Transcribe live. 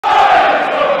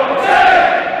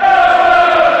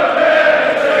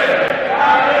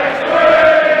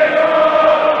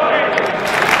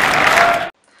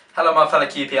my fellow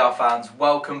QPR fans,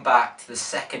 welcome back to the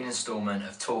second instalment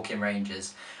of Talking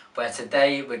Rangers, where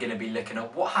today we're going to be looking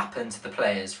at what happened to the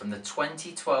players from the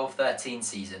 2012-13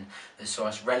 season that saw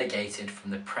us relegated from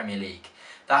the Premier League.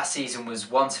 That season was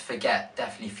one to forget,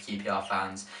 definitely for QPR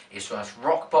fans. It saw us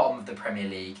rock bottom of the Premier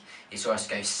League, it saw us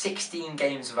go 16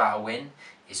 games without a win,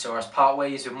 it saw us part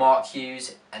ways with Mark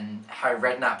Hughes and Harry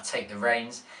Redknapp take the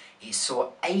reins. It saw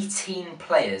 18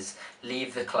 players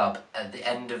leave the club at the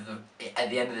end of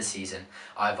the season,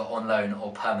 either on loan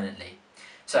or permanently.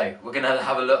 So we're going to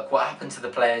have a look what happened to the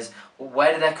players,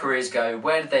 where did their careers go,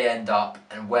 where did they end up,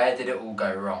 and where did it all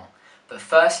go wrong. But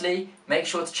firstly, make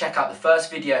sure to check out the first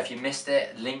video if you missed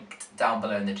it, linked down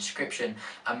below in the description,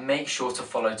 and make sure to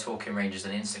follow Talking Rangers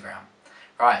on Instagram.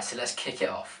 Right, so let's kick it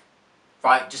off.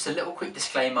 Right, just a little quick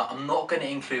disclaimer, I'm not going to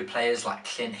include players like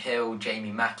Clint Hill,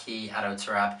 Jamie Mackie, Adel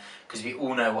Tarab, because we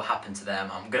all know what happened to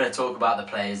them. I'm going to talk about the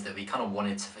players that we kind of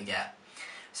wanted to forget.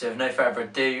 So with no further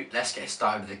ado, let's get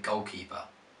started with the goalkeeper.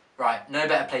 Right, no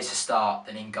better place to start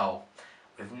than in goal,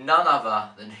 with none other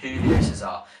than Julio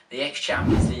Cesar, the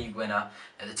ex-Champions League winner.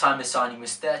 At the time of signing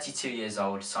was 32 years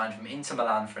old, signed from Inter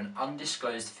Milan for an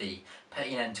undisclosed fee,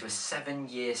 putting an end to a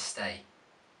 7-year stay.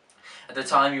 At the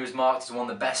time, he was marked as one of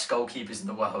the best goalkeepers in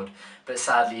the world, but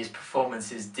sadly his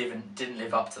performances didn't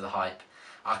live up to the hype.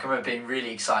 I can remember being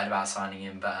really excited about signing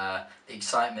him, but the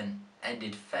excitement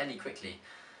ended fairly quickly.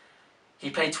 He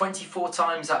played 24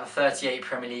 times out of 38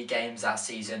 Premier League games that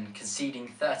season, conceding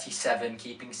 37,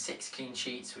 keeping 6 clean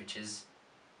sheets, which is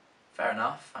fair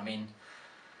enough. I mean,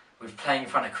 with playing in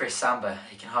front of Chris Samba,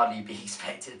 he can hardly be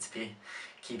expected to be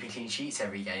keeping clean sheets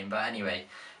every game. But anyway,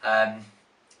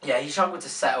 yeah, he struggled to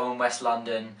settle in West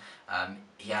London.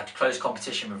 He had close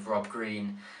competition with Rob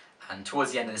Green, and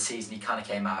towards the end of the season he kind of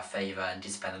came out of favour and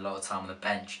did spend a lot of time on the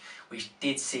bench, which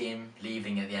did see him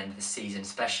leaving at the end of the season,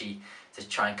 especially to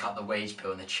try and cut the wage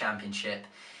bill in the Championship.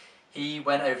 He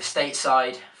went over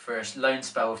stateside for a loan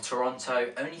spell with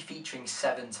Toronto, only featuring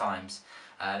 7 times.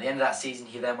 At the end of that season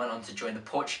he then went on to join the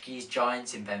Portuguese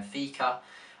giants in Benfica,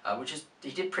 he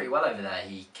did pretty well over there.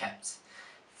 He kept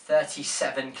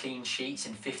 37 clean sheets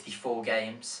in 54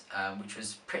 games, which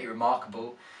was pretty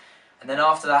remarkable. And then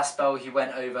after that spell he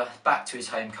went over back to his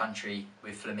home country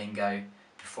with Flamengo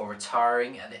before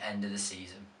retiring at the end of the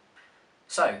season.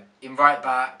 So, in right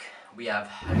back we have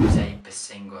Jose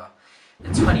Bosingua. The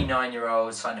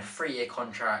 29-year-old signed a 3-year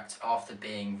contract after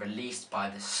being released by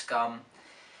the scum.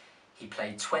 He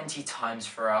played 20 times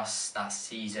for us that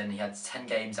season. He had 10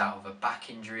 games out of a back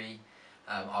injury.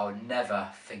 I would never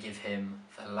forgive him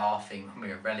for laughing when we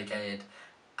were relegated.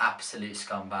 Absolute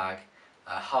scumbag.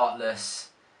 Heartless,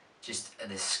 just a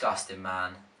disgusting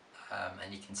man.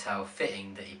 And you can tell,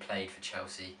 fitting that he played for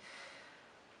Chelsea.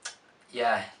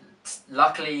 Yeah,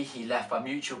 luckily he left by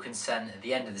mutual consent at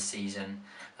the end of the season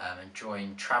and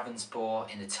joined Trabzonspor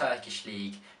in the Turkish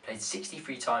league. Played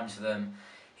 63 times for them.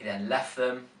 He then left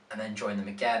them and then joined them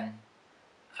again.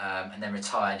 And then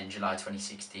retired in July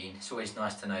 2016. It's always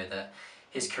nice to know that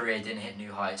his career didn't hit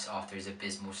new heights after his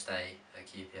abysmal stay at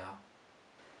QPR.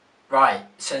 Right,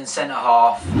 so in centre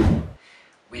half,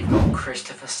 we've got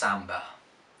Christopher Samba.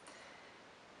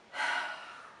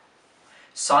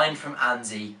 Signed from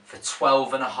Anzi for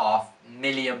 £12.5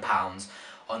 million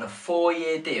on a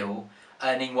 4-year deal,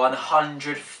 earning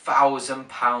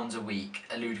 £100,000 a week.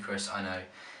 Ludicrous, I know.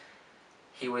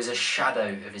 He was a shadow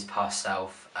of his past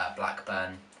self at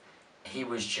Blackburn. He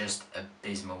was just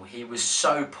abysmal. He was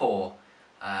so poor.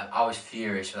 I was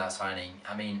furious with that signing.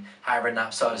 I mean, Harry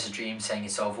Redknapp sold us a dream saying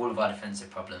he'd solve all of our defensive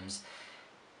problems.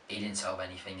 He didn't solve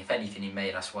anything. If anything, he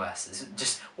made us worse.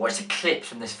 Just watch the clips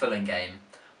from this Fulham game.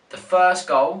 The first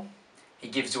goal, he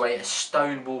gives away a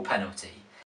stonewall penalty.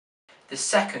 The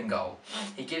second goal,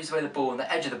 he gives away the ball on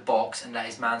the edge of the box and let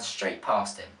his man straight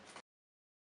past him.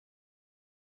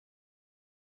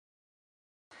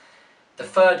 The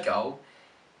third goal,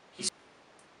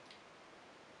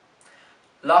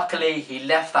 luckily he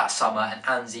left that summer and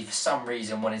Anzi for some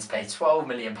reason wanted to pay £12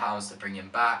 million to bring him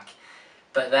back.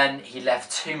 But then he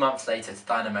left 2 months later to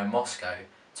Dynamo Moscow.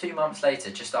 2 months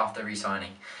later, just after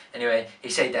re-signing. Anyway, he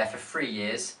stayed there for 3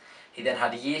 years. He then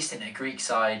had a year stint at Greek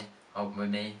side, with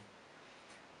me,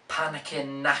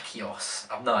 Panathinaikos.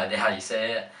 I've no idea how you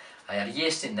say it. He had a year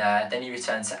stint there, then he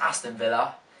returned to Aston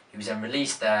Villa. He was then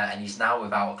released there and he's now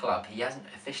without a club. He hasn't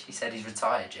officially said he's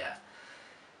retired yet.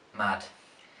 Mad.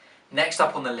 Next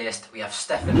up on the list, we have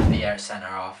Stefan Villa at centre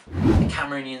half. The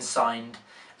Cameroonian signed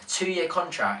a 2-year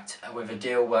contract with a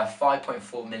deal worth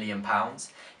 £5.4 million.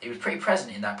 He was pretty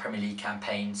present in that Premier League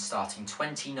campaign, starting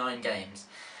 29 games.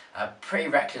 A pretty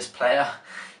reckless player,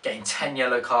 getting 10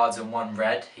 yellow cards and 1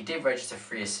 red. He did register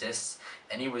 3 assists,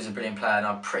 and he was a brilliant player, and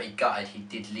I'm pretty gutted he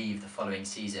did leave the following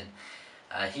season.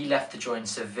 He left to join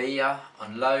Sevilla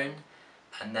on loan,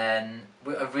 and then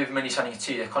with him only signing a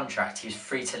 2-year contract, he was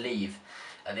free to leave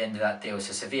at the end of that deal.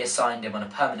 So Sevilla signed him on a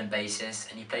permanent basis,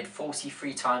 and he played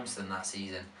 43 times for them that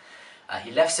season.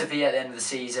 He left Sevilla at the end of the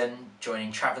season,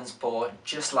 joining Trabzonspor,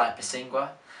 just like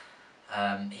Bisingwa.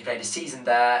 He played a season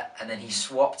there, and then he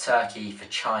swapped Turkey for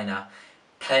China,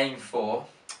 playing for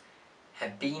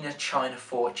Hebina China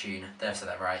Fortune. Did I say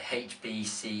that right?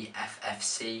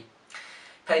 HBCFFC.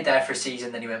 Played there for a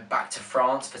season, then he went back to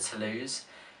France for Toulouse.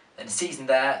 Then a season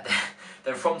there,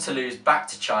 then from Toulouse back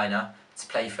to China to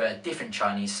play for a different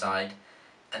Chinese side.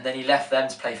 And then he left them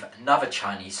to play for another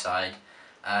Chinese side,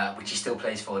 which he still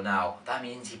plays for now. That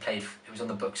means he was on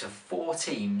the books of 4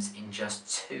 teams in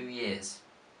just 2 years.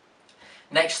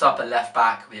 Next up at left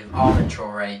back, we have Armand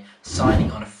Traoré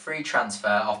signing on a free transfer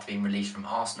after being released from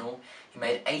Arsenal. He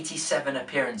made 87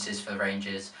 appearances for the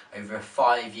Rangers over a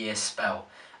 5-year spell.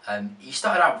 He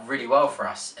started out really well for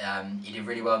us. He did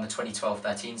really well in the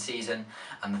 2012-13 season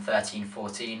and the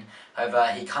 13-14. However,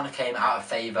 he kind of came out of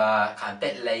favour, kind of a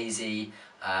bit lazy,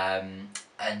 and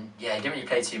yeah, he didn't really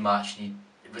play too much. It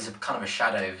was kind of a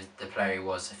shadow of the player he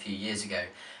was a few years ago.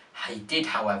 He did,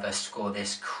 however, score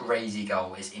this crazy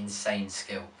goal. His insane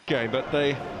skill. Okay, but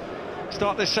they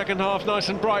start this second half nice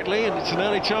and brightly, and it's an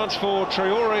early chance for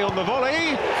Traoré on the volley,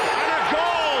 and a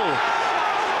goal!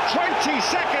 20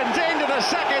 seconds into the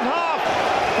second half.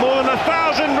 More than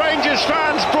 1,000 Rangers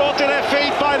fans brought to their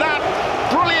feet by that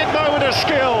brilliant moment of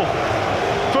skill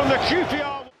from the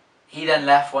QPR. He then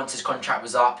left once his contract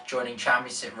was up, joining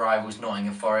Championship rivals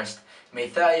Nottingham Forest. He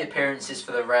made 30 appearances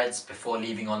for the Reds before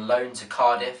leaving on loan to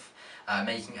Cardiff,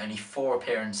 making only 4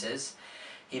 appearances.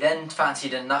 He then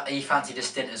fancied a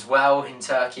stint as well in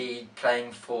Turkey,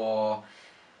 playing for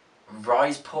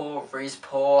Rizespor, I don't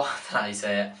know how you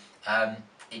say it.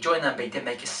 He joined them, but he didn't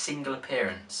make a single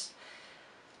appearance.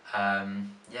 Yeah,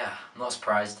 I'm not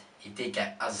surprised. He did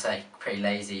get, as I say, pretty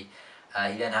lazy.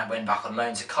 He then went back on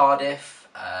loan to Cardiff,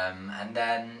 and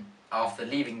then after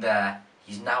leaving there,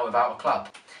 he's now without a club.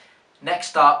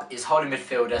 Next up is holding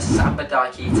midfielder Samba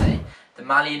Diakite. The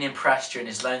Malian impressed during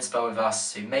his loan spell with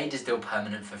us, who made his deal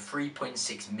permanent for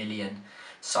 3.6 million,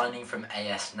 signing from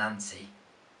AS Nancy.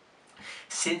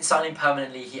 Since signing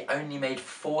permanently, he only made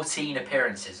 14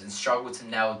 appearances and struggled to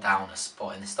nail down a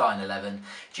spot in the starting 11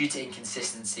 due to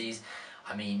inconsistencies.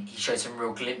 I mean, he showed some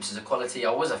real glimpses of quality.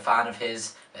 I was a fan of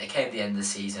his, but it came at the end of the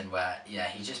season where, yeah,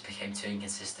 he just became too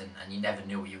inconsistent and you never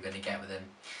knew what you were going to get with him.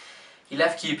 He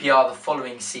left QPR the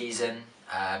following season,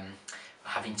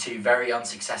 having 2 very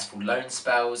unsuccessful loan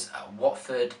spells at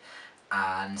Watford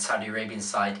and Saudi Arabian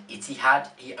side Ittihad.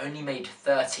 He only made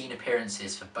 13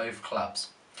 appearances for both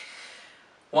clubs.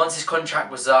 Once his contract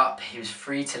was up, he was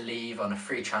free to leave on a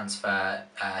free transfer.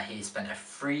 He spent a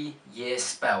 3-year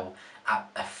spell at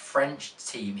a French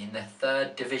team in the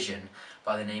 3rd division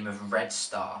by the name of Red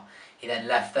Star. He then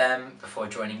left them before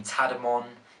joining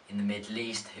Tadamon in the Middle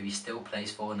East, who he still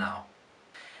plays for now.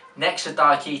 Next to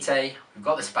Diakite, we've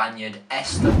got the Spaniard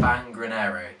Esteban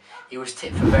Granero. He was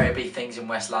tipped for very big things in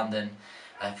West London,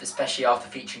 especially after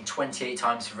featuring 28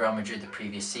 times for Real Madrid the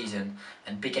previous season,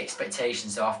 and big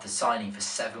expectations after signing for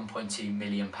 £7.2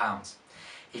 million.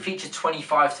 He featured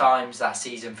 25 times that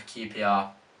season for QPR.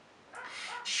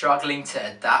 Struggling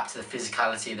to adapt to the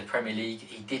physicality of the Premier League,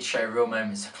 he did show real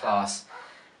moments of class,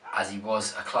 as he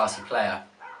was a classy player.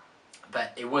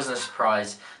 But it wasn't a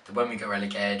surprise that when we got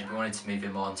relegated, we wanted to move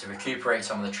him on to recuperate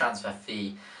some of the transfer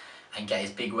fee and get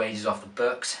his big wages off the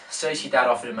books. Sociedad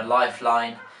offered him a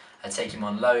lifeline and take him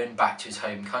on loan back to his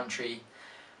home country.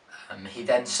 He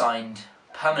then signed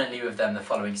permanently with them the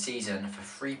following season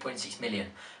for 3.6 million,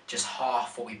 just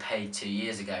half what we paid 2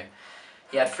 years ago.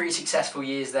 He had 3 successful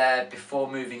years there before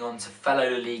moving on to fellow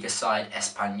La Liga side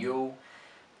Espanyol,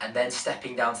 and then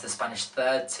stepping down to the Spanish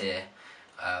 3rd tier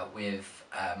with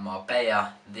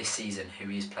Marbella this season, who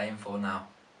he is playing for now.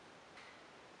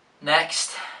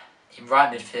 Next, in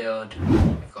right midfield,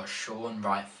 we've got Sean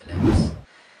Wright-Phillips.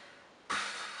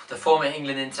 The former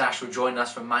England international joined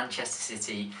us from Manchester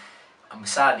City and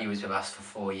sadly was with us for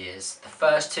 4 years. The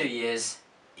first 2 years,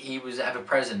 he was ever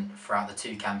present throughout the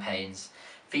 2 campaigns,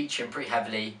 featuring pretty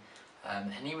heavily,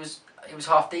 and he was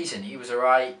half decent. He was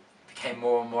alright, became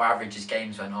more and more average as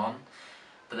games went on.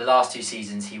 But the last 2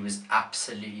 seasons, he was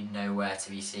absolutely nowhere to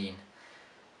be seen.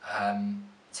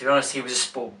 To be honest, he was a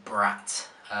sport brat.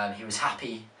 He was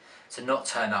happy to not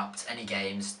turn up to any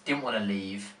games, didn't want to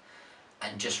leave,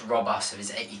 and just rob us of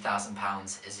his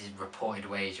 £80,000 as his reported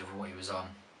wage of what he was on.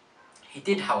 He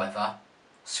did, however,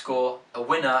 score a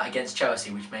winner against Chelsea,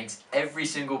 which makes every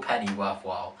single penny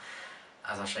worthwhile,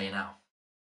 as I'll show you now.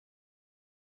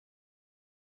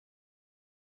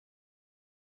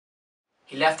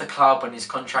 He left the club when his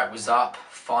contract was up,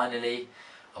 finally,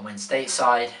 and went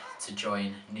stateside to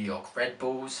join New York Red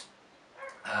Bulls.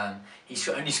 He's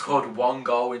only scored 1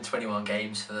 goal in 21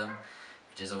 games for them,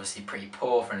 which is obviously pretty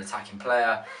poor for an attacking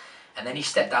player. And then he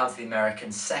stepped down to the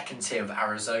American second tier of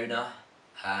Arizona,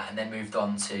 and then moved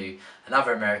on to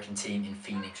another American team in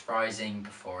Phoenix Rising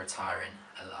before retiring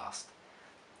at last.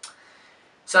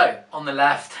 So, on the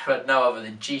left, we had no other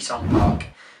than Ji-sung Park.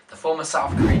 The former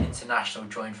South Korean international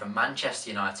joined from Manchester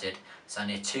United,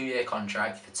 signing a 2-year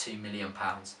contract for £2 million.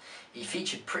 He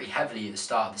featured pretty heavily at the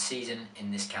start of the season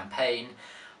in this campaign,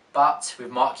 but with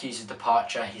Mark Hughes'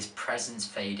 departure, his presence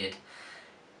faded.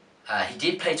 He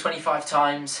did play 25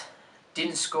 times,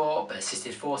 didn't score, but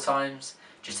assisted 4 times.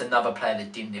 Just another player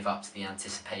that didn't live up to the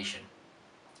anticipation.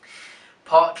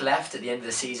 Park left at the end of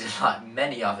the season like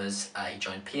many others. He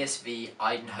joined PSV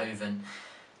Eindhoven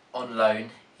on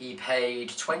loan. He paid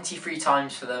 23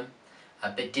 times for them,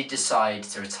 but did decide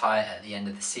to retire at the end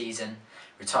of the season,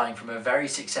 retiring from a very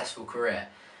successful career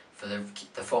for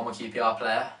the former QPR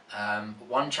player.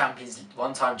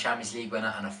 One-time Champions League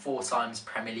winner and a 4 times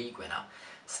Premier League winner.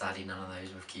 Sadly, none of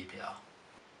those with QPR.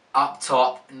 Up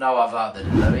top, no other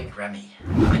than Loic Remy.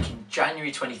 Back in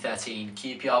January 2013,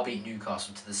 QPR beat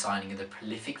Newcastle to the signing of the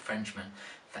prolific Frenchman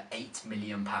for £8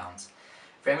 million.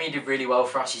 Remy did really well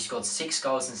for us. He scored 6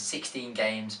 goals in 16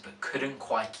 games, but couldn't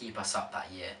quite keep us up that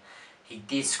year. He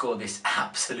did score this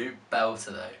absolute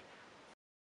belter though.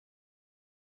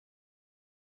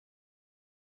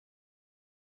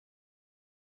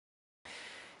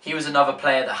 He was another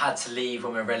player that had to leave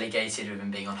when we were relegated with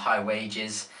him being on high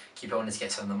wages. QPR wanted to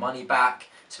get some of the money back,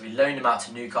 so we loaned him out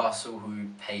to Newcastle, who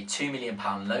paid £2 million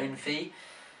loan fee.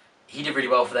 He did really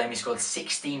well for them. He scored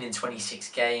 16 in 26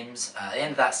 games. At the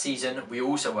end of that season, we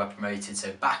also were promoted,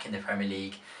 so back in the Premier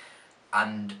League.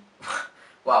 And,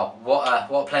 wow, what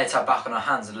a player to have back on our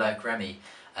hands, Loic Remy.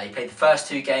 He played the first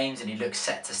 2 games and he looks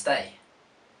set to stay.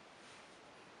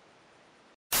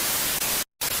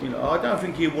 You know, I don't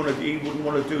think he wouldn't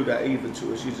want to do that either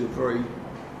to us. He's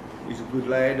a good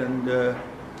lad, and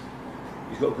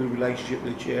he's got a good relationship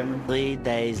with the chairman. 3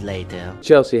 days later.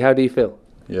 Chelsea, how do you feel?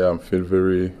 Yeah, I feel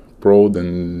very proud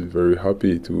and very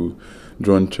happy to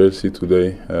join Chelsea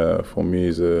today. For me,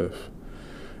 is a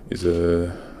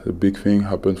big thing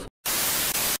happened.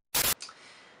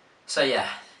 So yeah,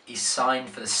 he signed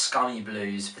for the Scummy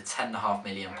Blues for £10.5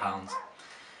 million.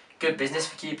 Good business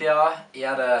for QPR. He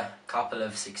had a couple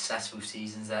of successful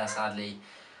seasons there, sadly.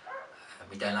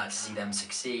 We don't like to see them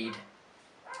succeed.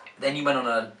 Then he went on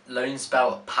a loan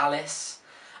spell at Palace.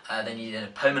 Then he did a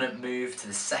permanent move to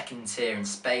the second tier in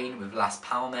Spain with Las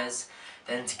Palmas.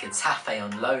 Then to Getafe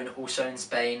on loan, also in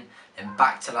Spain. Then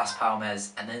back to Las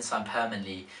Palmas, and then signed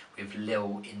permanently with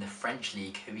Lille in the French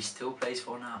league, who he still plays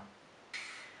for now.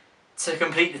 To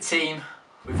complete the team,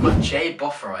 we've got Jay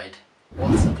Bothroyd.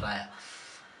 What's a player?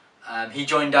 He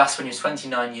joined us when he was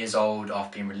 29 years old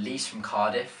after being released from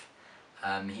Cardiff.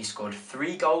 He scored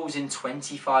 3 goals in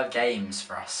 25 games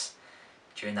for us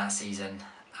during that season.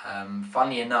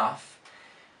 Funnily enough,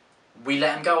 we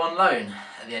let him go on loan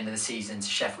at the end of the season to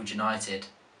Sheffield United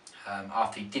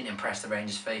after he didn't impress the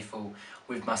Rangers faithful,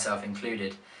 with myself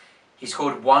included. He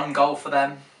scored 1 goal for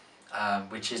them,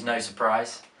 which is no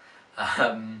surprise.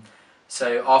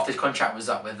 So after his contract was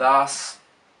up with us,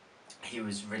 he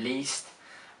was released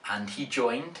and he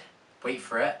joined, wait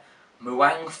for it,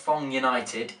 Muang Thong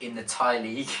United in the Thai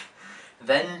League,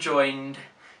 then joined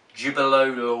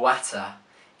Jubilo Lawata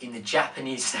in the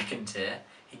Japanese second tier.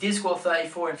 He did score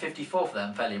 34 and 54 for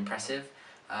them, fairly impressive,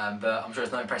 but I'm sure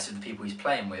it's not impressive the people he's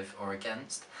playing with or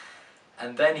against.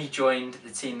 And then he joined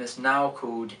the team that's now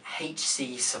called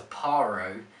HC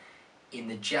Sapporo in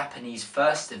the Japanese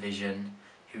First Division,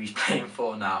 who he's playing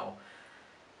for now.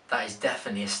 That is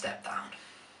definitely a step down.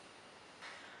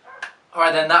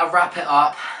 Alright then, that'll wrap it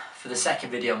up for the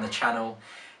second video on the channel.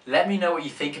 Let me know what you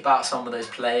think about some of those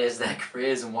players, their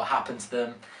careers and what happened to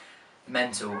them.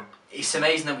 Mental. It's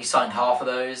amazing that we signed half of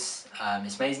those.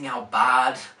 It's amazing how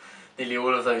bad nearly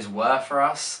all of those were for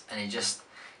us, and it just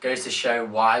goes to show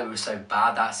why we were so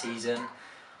bad that season.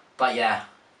 But yeah,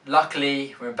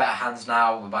 luckily we're in better hands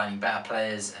now, we're buying better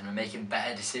players and we're making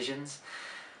better decisions.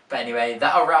 But anyway,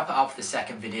 that'll wrap it up for the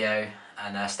second video,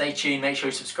 and stay tuned, make sure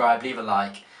you subscribe, leave a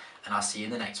like, and I'll see you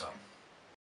in the next one.